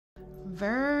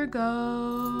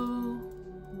Virgo,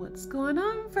 what's going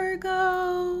on,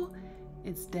 Virgo?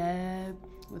 It's Deb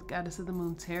with Goddess of the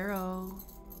Moon Tarot.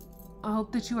 I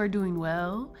hope that you are doing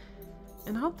well,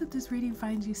 and I hope that this reading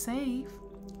finds you safe.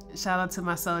 Shout out to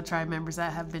my Soul Tribe members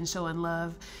that have been showing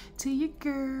love to your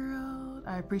girl.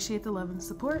 I appreciate the love and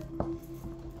support.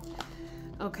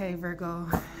 Okay, Virgo,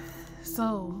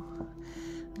 so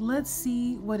let's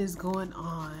see what is going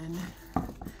on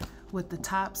with the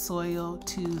Topsoil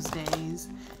Tuesdays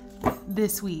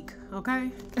this week,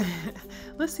 okay?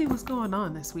 Let's see what's going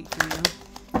on this week for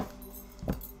you.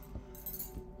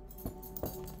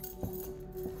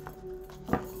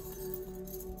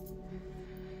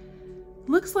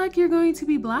 Looks like you're going to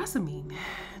be blossoming.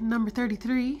 Number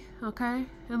 33, okay?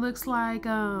 It looks like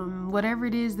whatever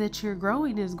it is that you're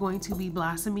growing is going to be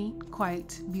blossoming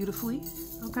quite beautifully,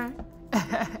 okay?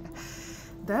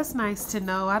 That's nice to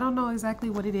know. I don't know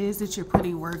exactly what it is that you're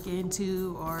putting work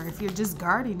into, or if you're just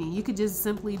gardening. You could just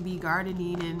simply be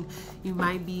gardening, and you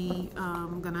might be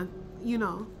gonna, you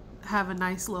know, have a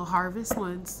nice little harvest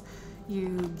once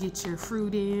you get your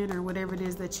fruit in, or whatever it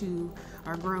is that you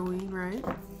are growing, right?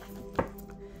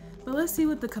 But let's see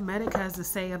what the KEMETIC has to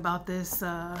say about this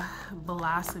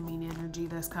blossoming energy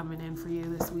that's coming in for you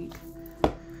this week.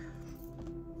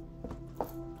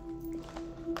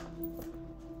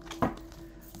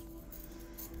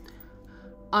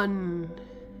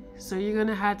 So you're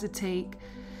gonna have to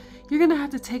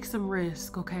take some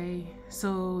risk, okay?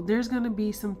 So there's gonna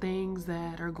be some things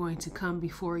that are going to come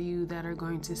before you that are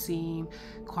going to seem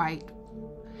quite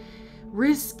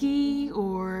risky,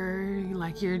 or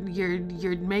like you're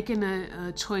making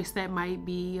a choice that might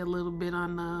be a little bit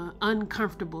on the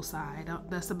uncomfortable side.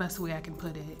 That's the best way I can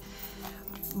put it.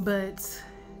 But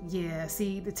yeah,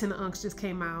 see, the Ten of Unks just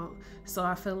came out, so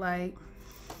I feel like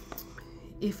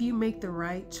if you make the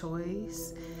right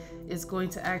choice, it's going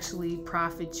to actually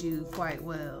profit you quite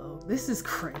well. This is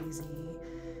crazy.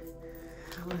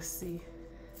 Let's see.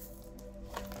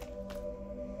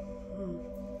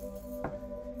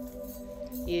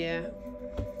 Yeah.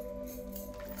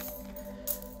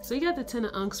 So you got the Ten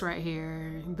of Unks right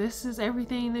here. This is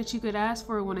everything that you could ask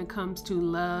for when it comes to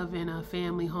love in a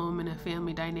family home and a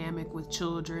family dynamic with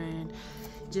children.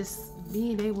 Just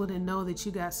being able to know that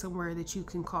you got somewhere that you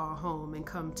can call home and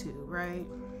come to, right?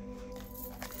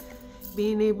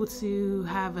 Being able to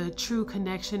have a true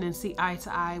connection and see eye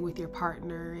to eye with your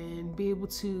partner, and be able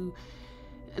to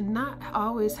not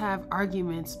always have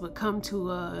arguments, but come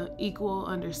to a equal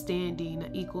understanding,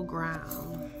 an equal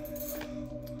ground.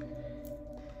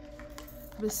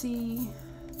 But see,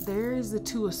 there's the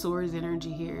Two of Swords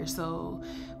energy here. So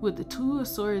with the Two of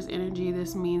Swords energy,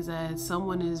 this means that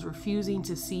someone is refusing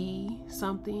to see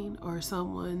something, or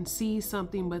someone sees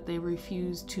something but they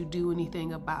refuse to do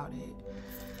anything about it.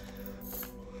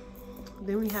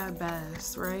 Then we have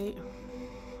Bass, right?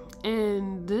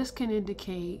 And this can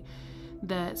indicate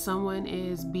that someone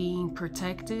is being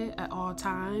protected at all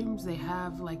times. They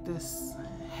have like this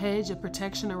hedge of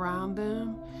protection around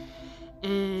them,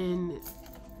 and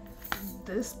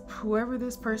whoever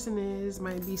this person is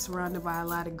might be surrounded by a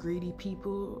lot of greedy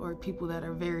people, or people that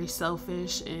are very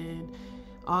selfish and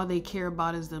all they care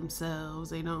about is themselves.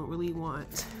 They don't really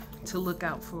want to look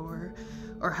out for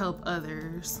or help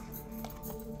others.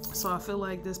 So I feel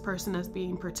like this person that's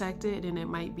being protected, and it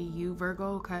might be you,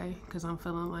 Virgo, okay? Because I'm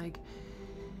feeling like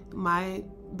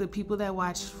the people that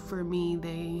watch for me,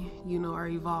 they, you know, are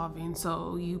evolving.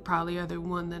 So you probably are the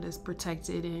one that is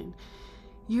protected, and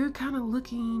you're kind of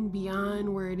looking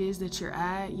beyond where it is that you're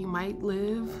at. You might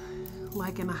live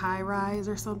like in a high rise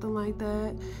or something like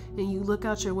that, and you look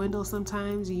out your window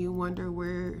sometimes and you wonder,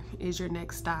 where is your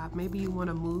next stop? Maybe you want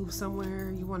to move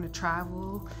somewhere, you want to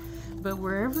travel, but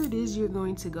wherever it is you're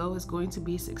going to go is going to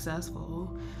be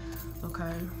successful,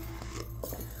 okay?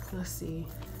 Let's see.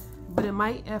 But it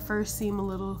might at first seem a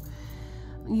little,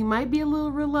 you might be a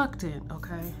little reluctant,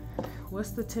 okay?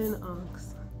 What's the 10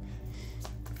 Unks?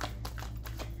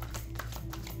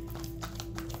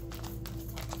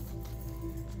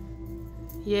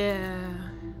 Yeah,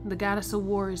 the Goddess of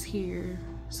War is here.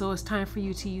 So it's time for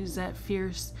you to use that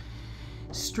fierce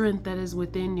strength that is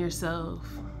within yourself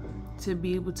to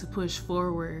be able to push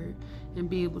forward and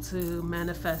be able to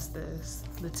manifest this,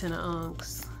 the 10 of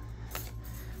Unks.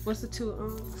 What's the 2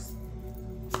 of Unks?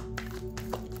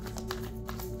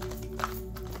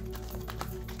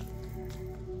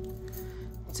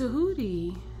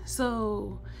 Tahuti.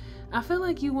 So I feel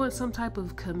like you want some type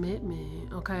of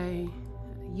commitment, okay?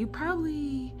 You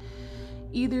probably,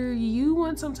 either you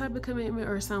want some type of commitment,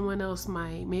 or someone else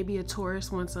might. Maybe a Taurus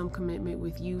wants some commitment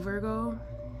with you, Virgo.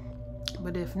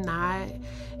 But if not,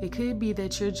 it could be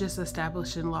that you're just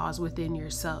establishing laws within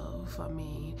yourself. I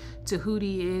mean,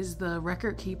 Tahuti is the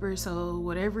record keeper, so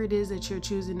whatever it is that you're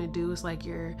choosing to do, it's like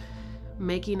you're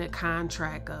making a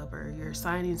contract up, or you're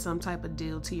signing some type of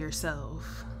deal to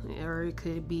yourself, or it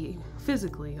could be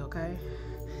physically, okay?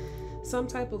 Some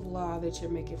type of law that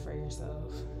you're making for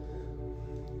yourself.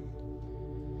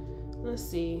 Let's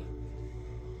see.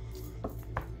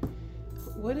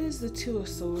 What is the Two of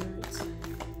Swords?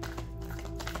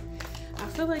 I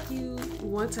feel like you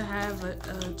want to have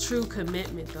a true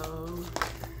commitment though.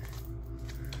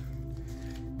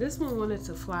 This one wanted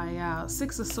to fly out.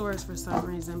 Six of Swords for some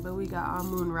reason, but we got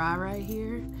Amun-Ra right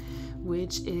here,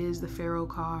 which is the Pharaoh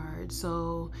card.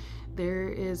 So there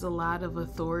is a lot of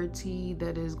authority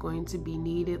that is going to be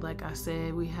needed. Like I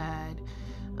said, we had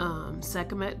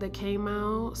Sekhmet that came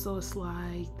out. So it's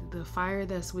like the fire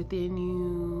that's within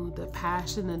you, the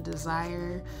passion and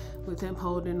desire with him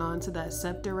holding on to that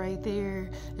scepter right there,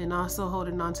 and also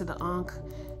holding on to the Ankh.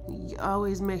 You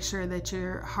always make sure that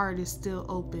your heart is still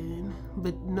open,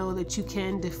 but know that you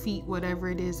can defeat whatever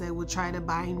it is that will try to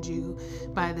bind you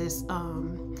by this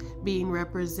being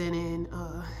representing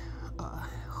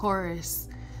Horus.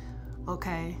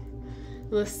 Okay,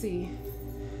 let's see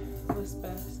what's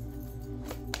best.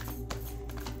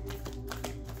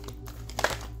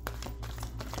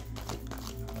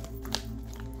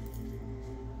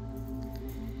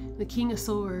 The King of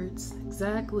Swords,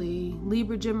 exactly.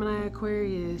 Libra, Gemini,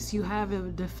 Aquarius, you have a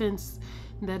defense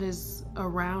that is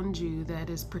around you,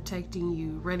 that is protecting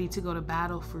you, ready to go to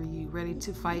battle for you, ready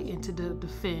to fight and to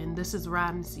defend. This is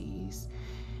Ramses,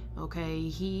 okay?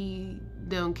 He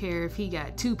don't care if he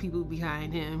got two people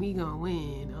behind him, he gonna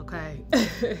win, okay?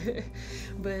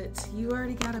 But you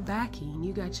already got a backing.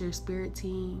 You got your spirit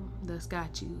team that's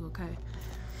got you, okay?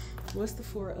 What's the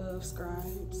Four of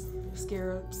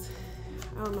Scarabs?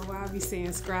 I don't know why I be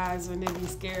saying scribes when they be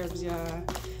scarabs, y'all.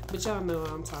 But y'all know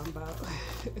what I'm talking about.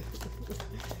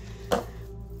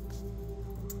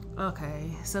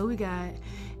 Okay, so we got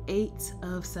Eight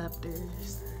of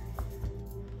Scepters.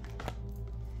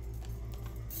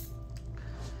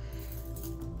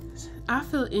 I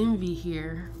feel envy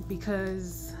here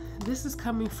because this is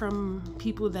coming from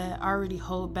people that already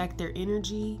hold back their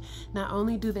energy. Not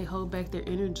only do they hold back their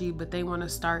energy, but they want to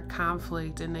start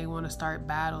conflict and they want to start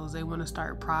battles. They want to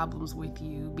start problems with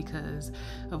you because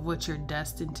of what you're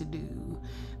destined to do.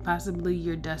 Possibly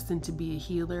you're destined to be a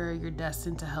healer, or you're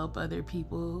destined to help other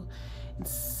people.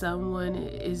 Someone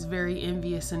is very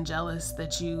envious and jealous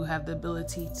that you have the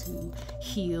ability to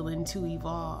heal and to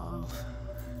evolve.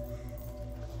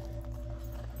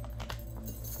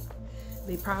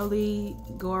 They probably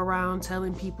go around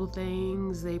telling people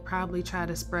things. They probably try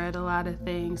to spread a lot of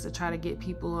things to try to get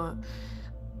people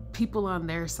on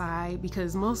their side,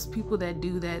 because most people that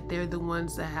do that, they're the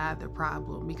ones that have the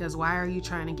problem. Because why are you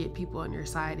trying to get people on your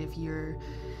side if you're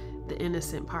the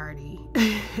innocent party?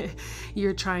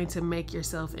 You're trying to make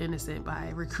yourself innocent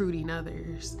by recruiting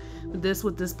others. This is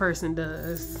what this person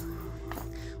does.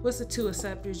 What's the Two of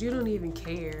Scepters? You don't even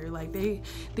care. Like they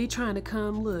trying to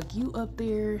come, look, you up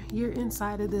there, you're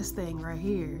inside of this thing right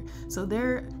here. So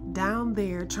they're down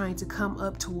there trying to come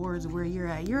up towards where you're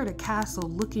at. You're at a castle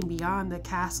looking beyond the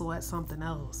castle at something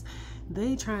else.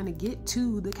 They trying to get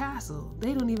to the castle.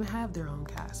 They don't even have their own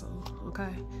castle,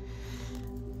 okay?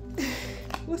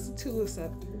 What's the Two of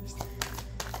Scepters?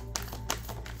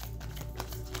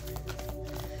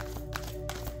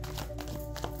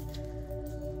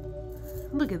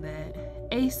 Look at that.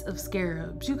 Ace of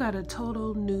Scarabs. You got a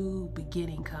total new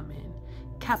beginning coming.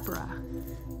 Capra.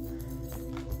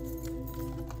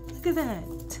 Look at that.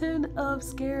 10 of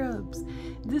Scarabs.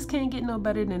 This can't get no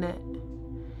better than that.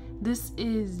 This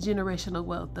is generational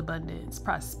wealth, abundance,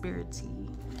 prosperity.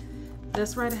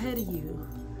 That's right ahead of you.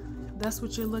 That's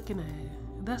what you're looking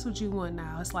at. That's what you want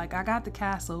now. It's like, I got the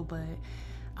castle, but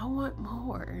I want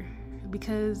more.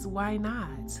 Because why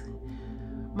not?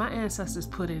 My ancestors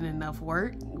put in enough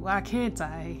work. Why can't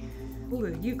I?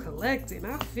 Look, you collecting.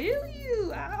 I feel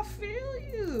you. I feel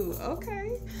you.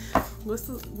 Okay. What's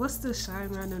the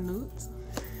shine around the newts?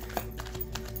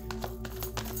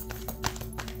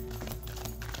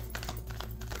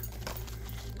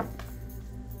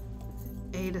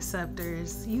 Eight of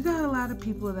Scepters. You got a lot of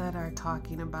people that are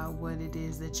talking about what it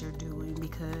is that you're doing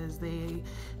because they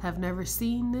have never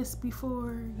seen this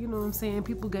before. You know what I'm saying?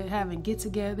 People having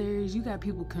get-togethers. You got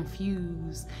people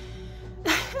confused.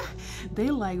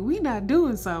 They like, we not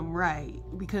doing something right,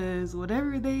 because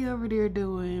whatever they over there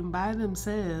doing by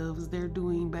themselves, they're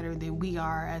doing better than we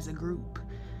are as a group.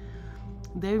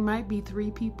 There might be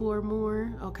 3 people or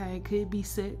more. Okay, it could be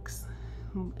 6,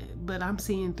 but I'm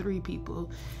seeing 3 people.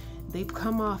 they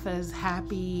come off as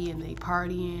happy and they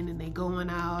partying and they going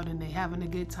out and they having a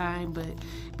good time, but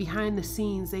behind the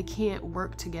scenes they can't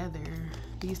work together.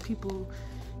 These people,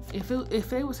 if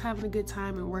they was having a good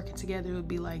time and working together, it would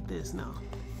be like this. No,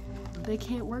 they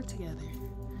can't work together.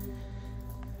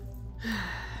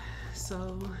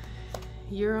 So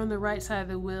you're on the right side of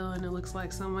the wheel and it looks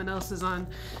like someone else is on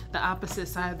the opposite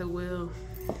side of the wheel.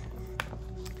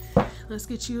 Let's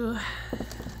get you a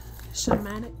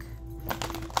shamanic.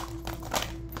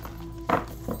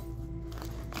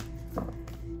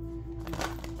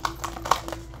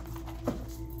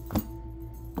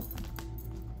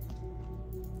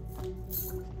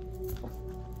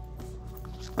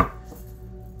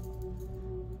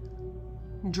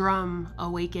 Drum,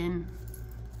 awaken.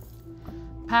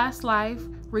 Past life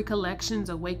recollections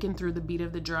awaken through the beat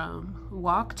of the drum.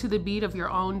 Walk to the beat of your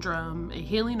own drum. A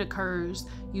healing occurs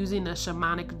using a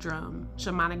shamanic drum.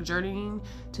 Shamanic journeying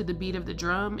to the beat of the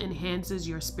drum enhances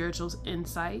your spiritual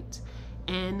insight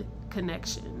and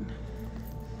connection.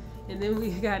 And then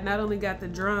we got not only got the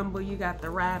drum, but you got the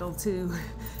rattle too.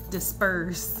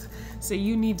 Disperse. So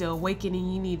you need to awaken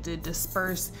and you need to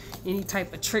disperse any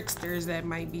type of tricksters that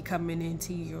might be coming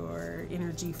into your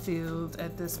energy field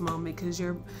at this moment, because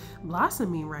you're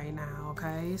blossoming right now,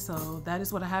 okay? So that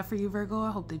is what I have for you, Virgo.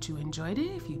 I hope that you enjoyed it.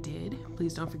 If you did,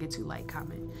 please don't forget to like,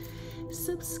 comment,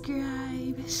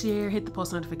 subscribe, share, hit the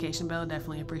post notification bell.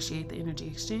 Definitely appreciate the energy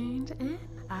exchange, and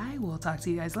I will talk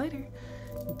to you guys later.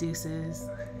 Deuces.